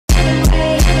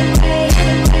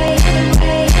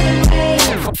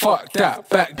Fuck that,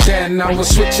 back then I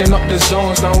was switching up the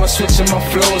zones, now I'm switching my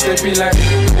flows. They be like,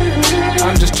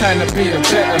 I'm just trying to be a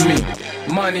better me.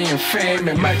 Money and fame,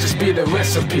 it might just be the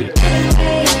recipe.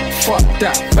 Fuck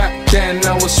that, back then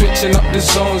I was switching up the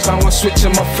zones, now I'm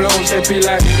switching my flows. They be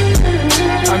like,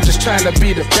 I'm just trying to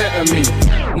be the better me.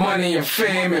 Money and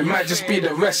fame, it might just be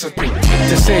the recipe.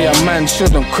 To say a man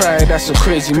shouldn't cry, that's a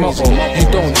crazy motto. You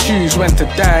don't choose when to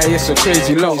die, it's a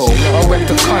crazy lotto. I went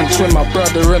to Cunts with my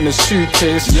brother in a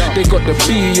suitcase. They got the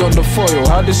B on the foil,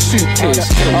 how the suit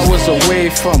taste. I was away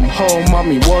from home,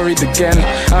 mommy worried again.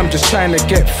 I'm just trying to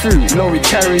get through, lorry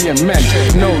carrying men.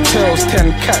 No tails,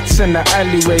 10 cats in the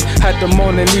alleyway. Had the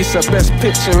Mona Lisa best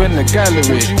picture in the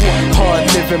gallery. Hard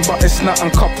living, but it's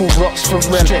nothing, couple rocks for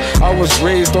rent. I was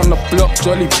raised on the block,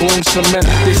 jolly boom cement.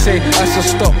 They say I should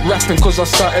stop rapping cause I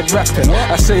started rapping.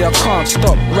 I say I can't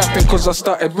stop rapping cause I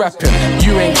started rapping.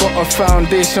 You ain't got a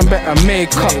foundation, better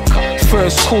make up.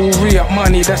 First cool, re-up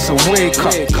money, that's a wake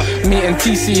up. Me and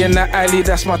TC in the alley,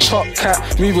 that's my top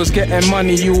cat. We was getting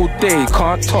money all day,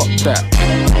 can't top that.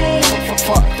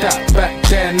 Fuck that, back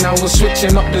then I was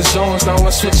switching up the zones, now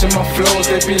I'm switching my flows.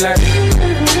 They be like,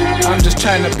 I'm just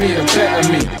trying to be the better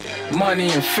me. Money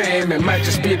and fame, it might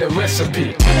just be the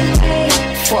recipe.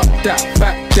 Fuck that,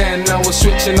 back then I was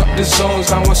switching up the zones,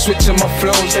 now I'm switching my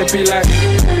flows. They be like,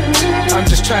 I'm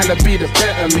just trying to be the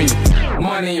better me.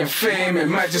 Money and fame, it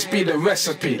might just be the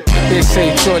recipe. They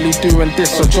say jolly doing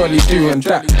this or jolly doing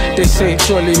that. They say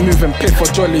jolly moving piff or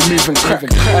jolly moving crack.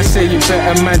 I say you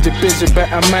better mind your biz, you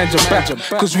better mind your back.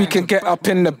 Cause we can get up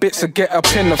in the bits or get up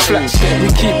in the flats. We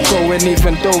keep going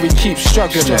even though we keep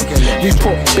struggling. We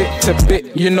put bit to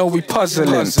bit, you know we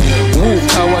puzzling.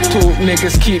 Walk how I talk,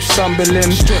 niggas keep stumbling.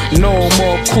 No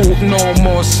more cool, no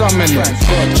more summoning.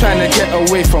 Trying to get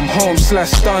away from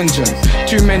home/dungeon.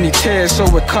 Too many tears so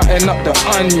we're cutting up the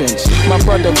onions. My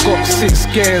brother got 6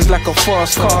 gears like a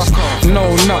fast car.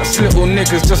 No nuts, little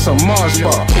niggas, just a Mars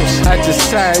bar. I just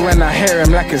sigh when I hear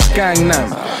him like it's Gangnam.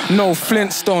 No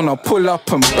Flintstone, I pull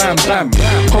up and bam bam.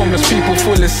 Homeless people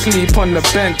full asleep on the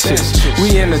benches.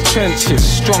 We in the trenches,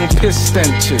 strong piss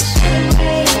stenches.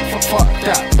 Fuck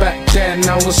that, back then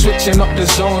I was switching up the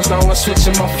zones, now I'm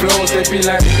switching my flows. They be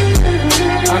like,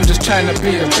 I'm just trying to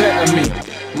be a better me.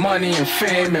 Money and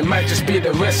fame, it might just be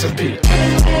the recipe.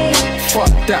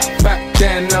 Fuck that, back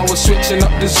then I was switching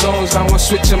up the zones, now I'm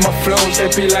switching my flows. They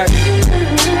be like,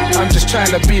 I'm just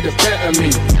trying to be the better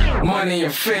me. Money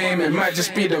and fame, it might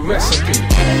just be the recipe.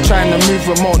 Trying to move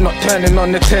remote, not turning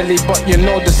on the telly, but you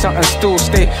know the something still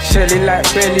stay shelly like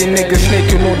belly. Niggas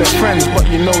snaking all the friends, but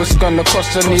you know it's gonna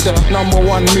cost. I need a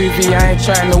 #1 movie, I ain't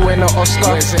trying to win an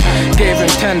Oscar. Gave him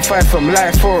 10-5 from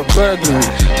life for a burglary.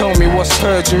 Tell me what's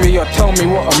perjury or tell me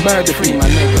what a murder be.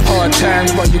 Hard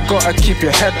times, but you gotta keep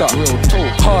your head up.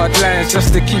 Hard lines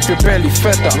just to keep your belly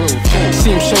fed up.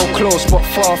 Seems so close but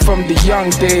far from the young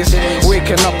days.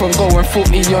 Waking up and going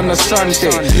 40 on a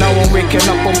Sunday. Now I'm waking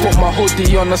up and put my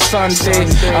hoodie on a Sunday.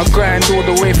 I grind all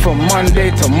the way from Monday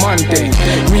to Monday.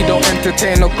 We don't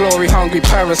entertain a glory hungry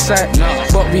parasite,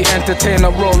 but we entertain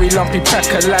a rory lumpy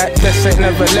pack of light. Best ain't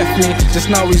never left me, just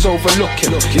now he's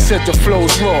overlooking. He said the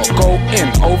flow's raw, go in,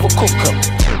 overcook him.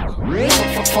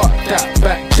 Fuck that,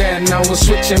 back then I was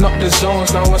switching up the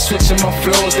zones, now I'm switching my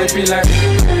flows. They be like,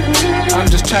 I'm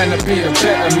just trying to be the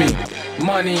better me.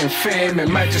 Money and fame, it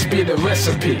might just be the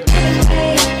recipe.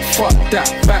 Fuck that,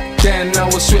 back then I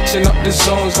was switching up the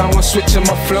zones, now I'm switching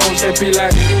my flows. They be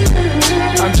like,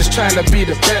 I'm just trying to be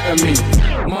the better me.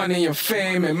 Money and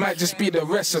fame, it might just be the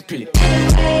recipe.